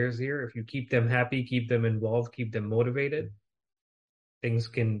good players here. If you keep them happy, keep them involved, keep them motivated, things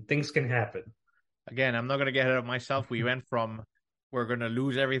can happen. Again, I'm not going to get ahead of myself. We went from we're going to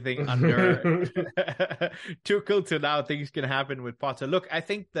lose everything under Tuchel to now things can happen with Potter. Look, I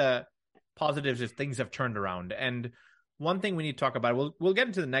think the positives is things have turned around. And one thing we need to talk about, we'll get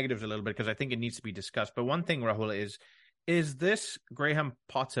into the negatives a little bit because I think it needs to be discussed. But one thing, Rahul, is this Graham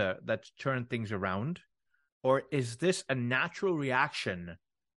Potter that's turned things around? Or is this a natural reaction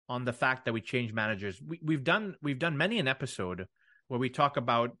on the fact that we changed managers? We've done many an episode where we talk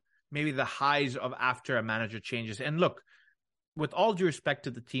about maybe the highs of after a manager changes. And look, with all due respect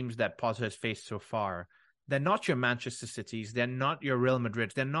to the teams that Potter has faced so far, they're not your Manchester Cities. They're not your Real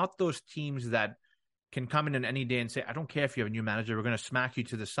Madrids. They're not those teams that can come in on any day and say, I don't care if you have a new manager. We're going to smack you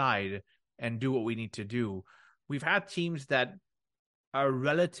to the side and do what we need to do. We've had teams that are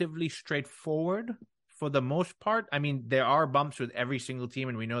relatively straightforward for the most part. I mean, there are bumps with every single team,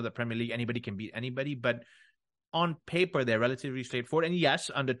 and we know that Premier League, anybody can beat anybody, but on paper, they're relatively straightforward. And yes,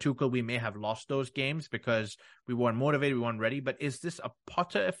 under Tuchel, we may have lost those games because we weren't motivated, we weren't ready. But is this a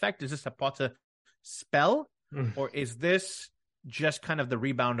Potter effect? Is this a Potter spell? Or is this just kind of the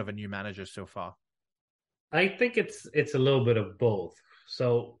rebound of a new manager so far? I think it's a little bit of both.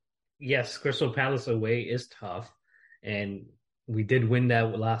 So, yes, Crystal Palace away is tough. And we did win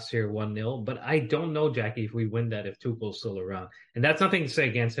that last year 1-0. But I don't know, Jackie, if we win that if Tuchel's still around. And that's nothing to say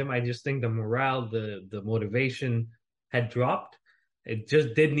against him. I just think the morale, the motivation had dropped. It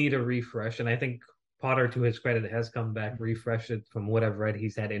just did need a refresh. And I think Potter, to his credit, has come back, refreshed it. From what I've read,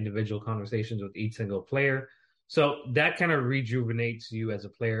 he's had individual conversations with each single player. So that kind of rejuvenates you as a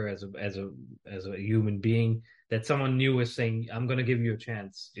player, as a human being, that someone new is saying, I'm going to give you a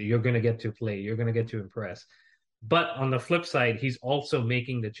chance. You're going to get to play. You're going to get to impress. But on the flip side, he's also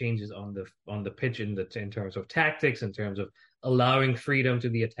making the changes on the pitch in terms of tactics, in terms of allowing freedom to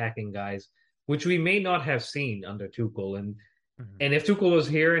the attacking guys, which we may not have seen under Tuchel. And if Tuchel was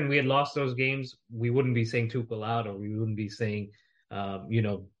here and we had lost those games, we wouldn't be saying Tuchel out, or we wouldn't be saying,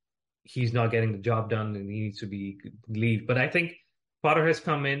 he's not getting the job done and he needs to leave. But I think Potter has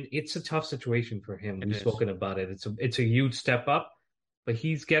come in. It's a tough situation for him. We've spoken about it. It's a huge step up. But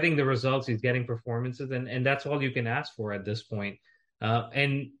he's getting the results, he's getting performances, and that's all you can ask for at this point.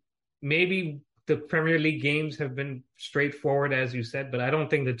 And maybe the Premier League games have been straightforward, as you said, but I don't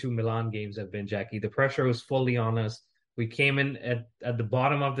think the two Milan games have been, Jackie. The pressure was fully on us. We came in at the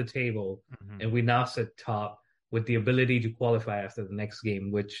bottom of the table, and we now sit top with the ability to qualify after the next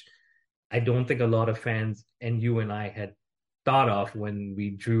game, which I don't think a lot of fans and you and I had thought of when we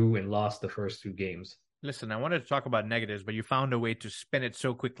drew and lost the first two games. Listen, I wanted to talk about negatives, but you found a way to spin it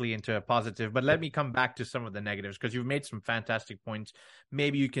so quickly into a positive. But let me come back to some of the negatives because you've made some fantastic points.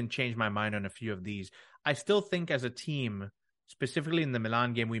 Maybe you can change my mind on a few of these. I still think as a team, specifically in the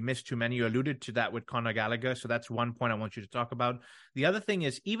Milan game, we missed too many. You alluded to that with Conor Gallagher. So that's one point I want you to talk about. The other thing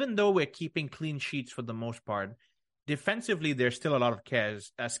is, even though we're keeping clean sheets for the most part, defensively, there's still a lot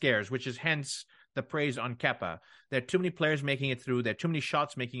of scares, which is hence the praise on Kepa. There are too many players making it through. There are too many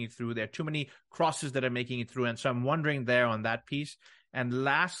shots making it through. There are too many crosses that are making it through. And so I'm wondering there on that piece. And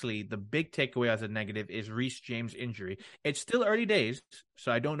lastly, the big takeaway as a negative is Reece James' injury. It's still early days,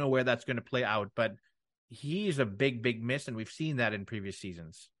 so I don't know where that's going to play out, but he's a big, big miss, and we've seen that in previous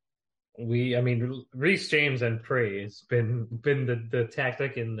seasons. Reece James and pray has been the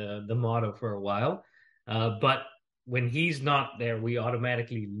tactic and the motto for a while. But when he's not there, we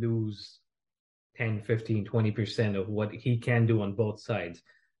automatically lose 10, 15, 20% of what he can do on both sides.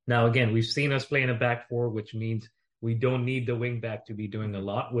 Now, again, we've seen us play in a back four, which means we don't need the wing back to be doing a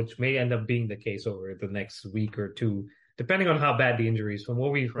lot, which may end up being the case over the next week or two, depending on how bad the injury is. From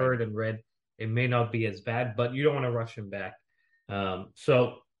what we've Right. heard and read, it may not be as bad, but you don't want to rush him back.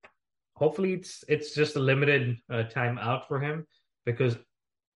 So hopefully it's just a limited time out for him, because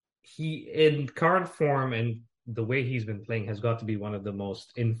he, in current form and the way he's been playing, has got to be one of the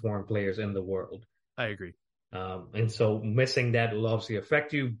most informed players in the world. I agree. And so missing that will obviously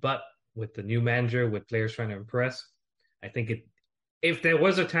affect you, but with the new manager, with players trying to impress, I think if there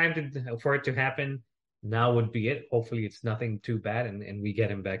was a time for it to happen, now would be it. Hopefully it's nothing too bad, and we get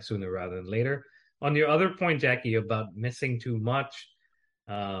him back sooner rather than later. On your other point, Jackie, about missing too much,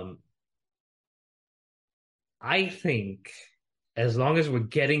 I think as long as we're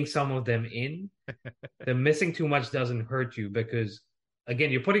getting some of them in, the missing too much doesn't hurt you, because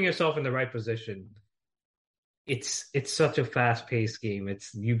again, you're putting yourself in the right position. It's such a fast-paced game.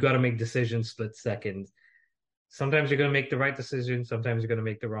 You got to make decisions split second. Sometimes you're going to make the right decision. Sometimes you're going to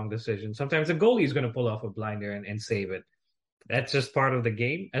make the wrong decision. Sometimes the goalie is going to pull off a blinder and save it. That's just part of the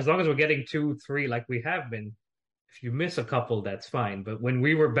game. As long as we're getting 2, 3 like we have been, if you miss a couple, that's fine. But when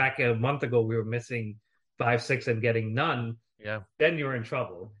we were back a month ago, we were missing 5, 6 and getting none. Yeah. Then you're in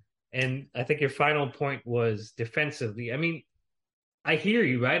trouble. And I think your final point was defensively. I mean, I hear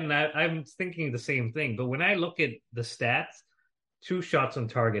you, right? And I'm thinking the same thing. But when I look at the stats, 2 shots on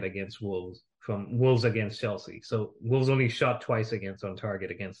target against Wolves, from Wolves against Chelsea. So Wolves only shot twice on target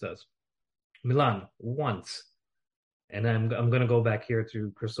against us. Milan, once. And I'm going to go back here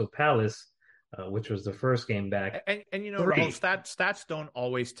to Crystal Palace, which was the first game back. And you know, 3. Rahul, stats don't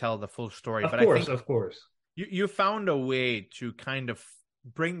always tell the full story. Of but course, I think of course. you found a way to kind of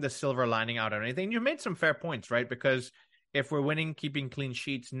bring the silver lining out of anything. You made some fair points, right? Because if we're winning, keeping clean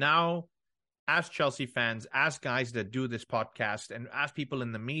sheets, now as Chelsea fans, as guys that do this podcast, and as people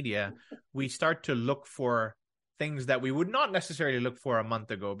in the media, we start to look for things that we would not necessarily look for a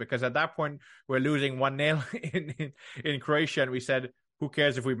month ago, because at that point we're losing 1-0 in Croatia, and we said, who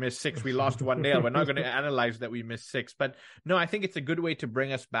cares if we miss 6? We lost 1-0. We're not going to analyze that we missed 6. But no, I think it's a good way to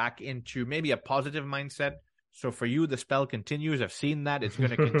bring us back into maybe a positive mindset. So for you, the spell continues. I've seen that. It's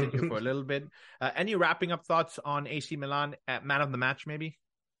going to continue for a little bit. Any wrapping up thoughts on AC Milan at man of the match, maybe?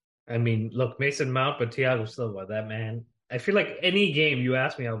 I mean, look, Mason Mount, but Thiago Silva, that man. I feel like any game you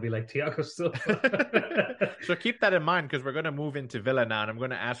ask me, I'll be like, Thiago Silva. So keep that in mind, because we're going to move into Villa now, and I'm going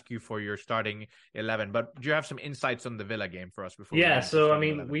to ask you for your starting 11. But do you have some insights on the Villa game for us before? Yeah, so I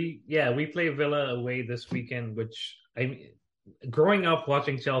mean, we play Villa away this weekend, which growing up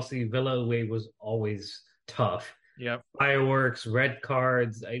watching Chelsea, Villa away was always tough. Yeah, fireworks, red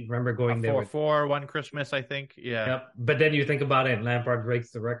cards. I remember going there 4-4 one Christmas, I think. Yeah. Yep. But then you think about it, and Lampard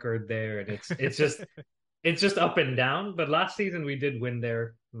breaks the record there, and it's just it's just up and down. But last season we did win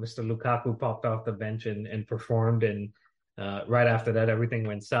there. Mr. Lukaku popped off the bench and performed, and right after that everything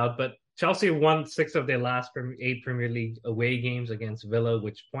went south. But Chelsea won 6 of their last 8 Premier League away games against Villa,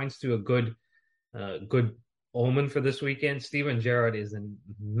 which points to a good omen for this weekend. Steven Gerrard is in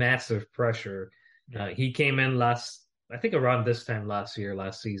massive pressure. He came in I think around this time last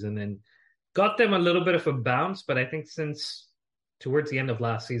season, and got them a little bit of a bounce. But I think since towards the end of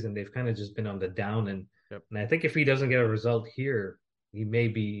last season, they've kind of just been on the down. And I think if he doesn't get a result here, he may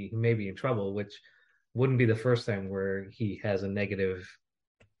be in trouble, which wouldn't be the first time where he has a negative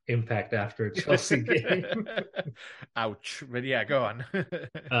impact after a Chelsea game. Ouch. But yeah, go on.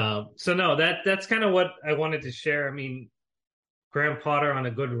 So no, that's kind of what I wanted to share. I mean, Graham Potter on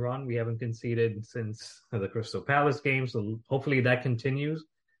a good run. We haven't conceded since the Crystal Palace game, so hopefully that continues.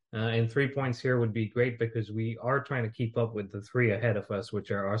 And 3 points here would be great, because we are trying to keep up with the 3 ahead of us,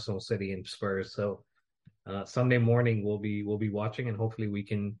 which are Arsenal, City, and Spurs. So Sunday morning we'll be watching, and hopefully we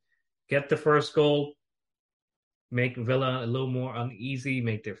can get the first goal, make Villa a little more uneasy,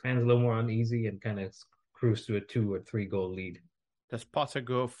 make their fans a little more uneasy, and kind of cruise to a 2 or 3 goal lead. Does Potter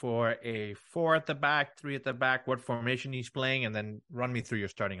go for a 4 at the back, 3 at the back? What formation he's playing? And then run me through your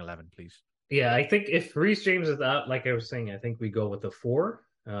starting 11, please. Yeah, I think if Reece James is out, like I was saying, I think we go with the 4,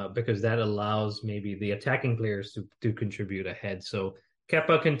 because that allows maybe the attacking players to contribute ahead. So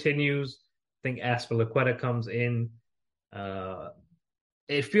Kepa continues. I think Azpilicueta comes in.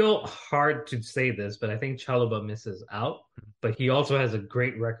 It feels hard to say this, but I think Chalobah misses out. But he also has a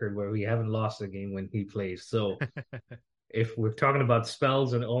great record where we haven't lost a game when he plays. So if we're talking about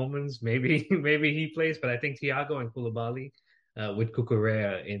spells and omens, maybe he plays. But I think Thiago and Koulibaly with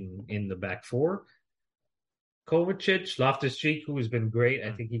Cucurella in the back 4. Kovacic, Loftus-Cheek, who has been great.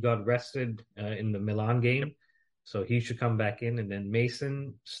 I think he got rested in the Milan game, so he should come back in. And then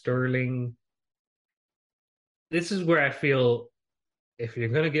Mason, Sterling. This is where I feel if you're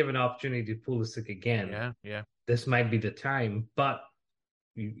going to give an opportunity to Pulisic again, this might be the time. But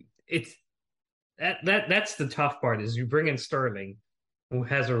That's the tough part is you bring in Sterling, who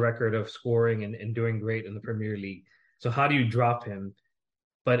has a record of scoring and doing great in the Premier League. So how do you drop him?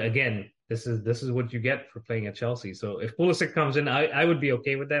 But again, this is what you get for playing at Chelsea. So if Pulisic comes in, I would be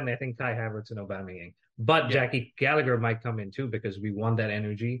okay with that, and I think Kai Havertz and Aubameyang. But Yeah. Jackie Gallagher might come in too because we want that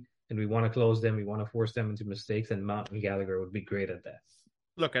energy and we want to close them. We want to force them into mistakes, and Mount and Gallagher would be great at that.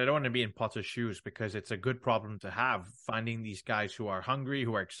 Look, I don't want to be in Potter's shoes because it's a good problem to have, finding these guys who are hungry,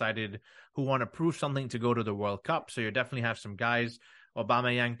 who are excited, who want to prove something to go to the World Cup. So you definitely have some guys.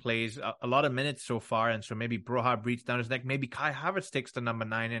 Aubameyang plays a lot of minutes so far, and so maybe Broha breathes down his neck. Maybe Kai Havertz takes the number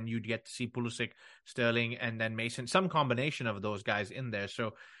 9, and you'd get to see Pulisic, Sterling, and then Mason. Some combination of those guys in there.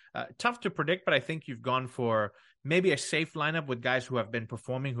 So tough to predict, but I think you've gone for maybe a safe lineup with guys who have been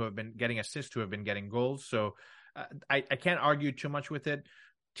performing, who have been getting assists, who have been getting goals. So I can't argue too much with it.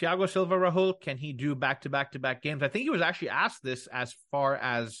 Thiago Silva, Rahul, can he do back-to-back games? I think he was actually asked this as far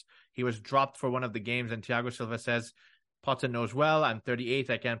as he was dropped for one of the games, and Thiago Silva says, Potter knows well, I'm 38,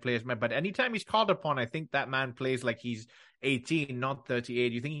 I can't play as much. But anytime he's called upon, I think that man plays like he's 18, not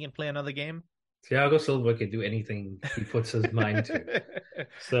 38. You think he can play another game? Thiago Silva can do anything he puts his mind to.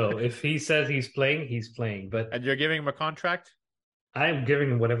 So if he says he's playing, he's playing. But and you're giving him a contract? I'm giving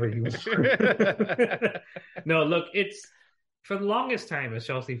him whatever he wants. No, look, it's for the longest time as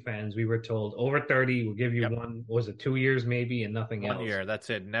Chelsea fans, we were told over 30, we'll give you one, was it 2 years maybe, and nothing else. 1 year, that's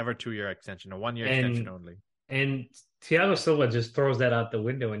it. Never 2-year extension, a 1-year extension only. And Thiago Silva just throws that out the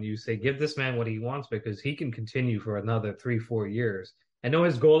window, and you say, give this man what he wants because he can continue for another 3-4 years. I know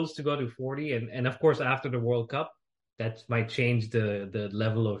his goal is to go to 40, and of course, after the World Cup, that might change the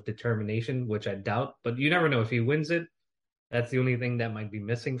level of determination, which I doubt. But you never know if he wins it. That's the only thing that might be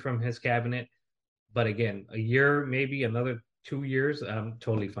missing from his cabinet. But again, a year, maybe another 2 years, I'm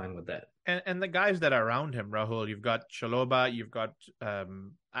totally fine with that. And the guys that are around him, Rahul, you've got Chalobah, you've got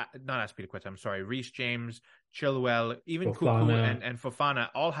not Azpilicueta, I'm sorry, Reece James, Chilwell, even Fofana. Kuku and Fofana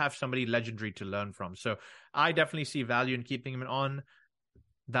all have somebody legendary to learn from. So I definitely see value in keeping him on.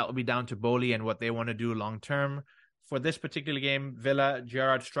 That will be down to Bowley and what they want to do long term. For this particular game, Villa,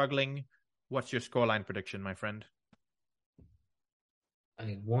 Gerrard struggling. What's your scoreline prediction, my friend?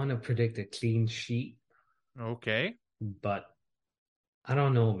 I want to predict a clean sheet. Okay. But I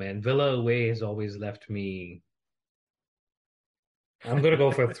don't know, man. Villa away has always left me. I'm going to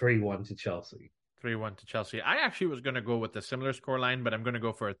go for 3-1 to Chelsea. 3-1 to Chelsea. I actually was going to go with a similar scoreline, but I'm going to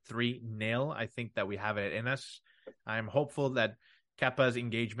go for a 3-0. I think that we have it in us. I'm hopeful that Kepa's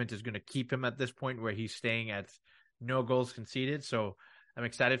engagement is going to keep him at this point where he's staying at no goals conceded. So I'm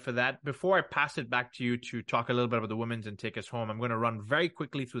excited for that. Before I pass it back to you to talk a little bit about the women's and take us home, I'm going to run very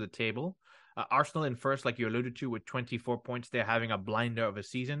quickly through the table. Arsenal in first, like you alluded to, with 24 points. They're having a blinder of a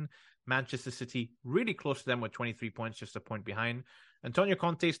season. Manchester City really close to them with 23 points, just a point behind. Antonio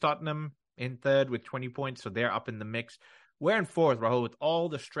Conte's Tottenham in third with 20 points, so they're up in the mix. We're in fourth, Rahul, with all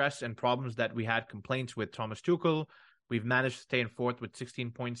the stress and problems that we had complaints with Thomas Tuchel. We've managed to stay in fourth with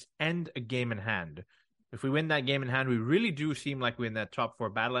 16 points and a game in hand. If we win that game in hand, we really do seem like we're in that top 4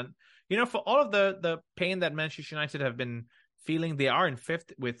 battle. And, you know, for all of the pain that Manchester United have been feeling, they are in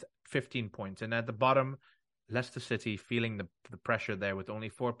fifth with 15 points. And at the bottom, Leicester City feeling the pressure there with only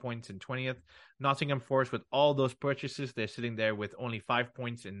 4 points in 20th. Nottingham Forest with all those purchases, they're sitting there with only 5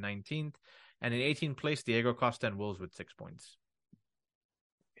 points in 19th. And in 18th place, Diego Costa and Wolves with 6 points.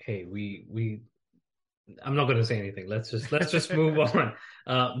 Hey, I'm not going to say anything. Let's just move on.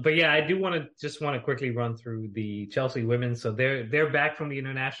 But yeah, I do want to quickly run through the Chelsea women. So they're back from the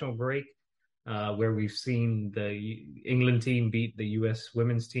international break, where we've seen the England team beat the U.S.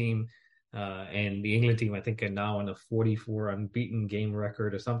 women's team, and the England team I think are now on a 44 unbeaten game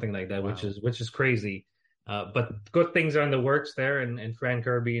record or something like that, Wow. which is crazy. But good things are in the works there, and Fran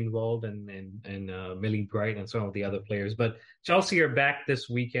Kirby involved, and Millie Bright and some of the other players. But Chelsea are back this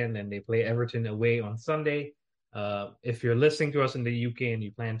weekend, and they play Everton away on Sunday. If you're listening to us in the UK and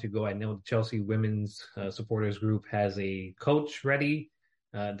you plan to go, I know the Chelsea Women's Supporters Group has a coach ready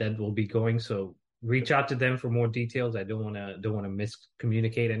that will be going. So reach out to them for more details. I don't want to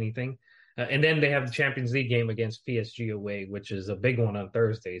miscommunicate anything. And then they have the Champions League game against PSG away, which is a big one on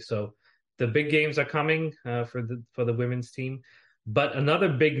Thursday. So the big games are coming for the women's team. But another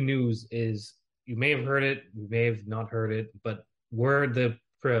big news is, you may have heard it, you may have not heard it, but we're the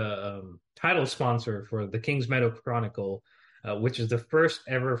title sponsor for the Kingsmeadow Chronicle, which is the first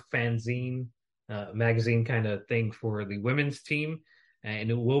ever fanzine magazine kind of thing for the women's team.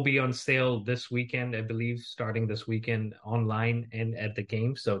 And it will be on sale this weekend, I believe, starting this weekend online and at the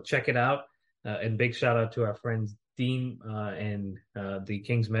game. So check it out. And big shout out to our friends Dean and the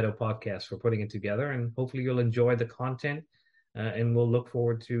Kingsmeadow podcast for putting it together. And hopefully you'll enjoy the content. and we'll look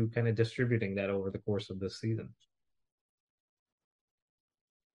forward to kind of distributing that over the course of this season.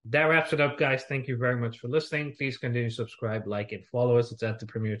 That wraps it up, guys. Thank you very much for listening. Please continue to subscribe, like, and follow us. It's at the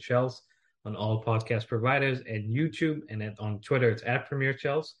Premier Chels on all podcast providers and YouTube, and on Twitter, it's at Premier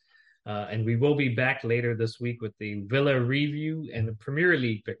Chels. And we will be back later this week with the Villa review and the Premier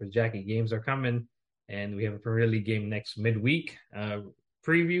League, because Jackie, games are coming, and we have a Premier League game next midweek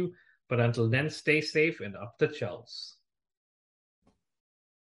preview. But until then, stay safe and up the Chels.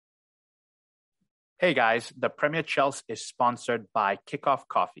 Hey guys, the Premier Chels is sponsored by Kickoff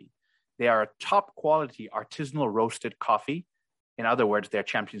Coffee. They are a top quality artisanal roasted coffee. In other words, they're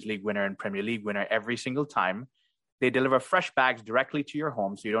Champions League winner and Premier League winner every single time. They deliver fresh bags directly to your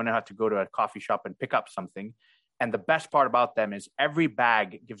home, so you don't have to go to a coffee shop and pick up something. And the best part about them is every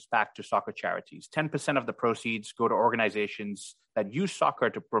bag gives back to soccer charities. 10% of the proceeds go to organizations that use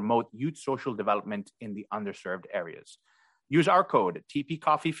soccer to promote youth social development in the underserved areas. Use our code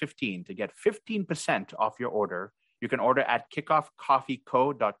TPCoffee15 to get 15% off your order. You can order at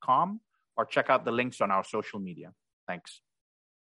kickoffcoffeeco.com or check out the links on our social media. Thanks.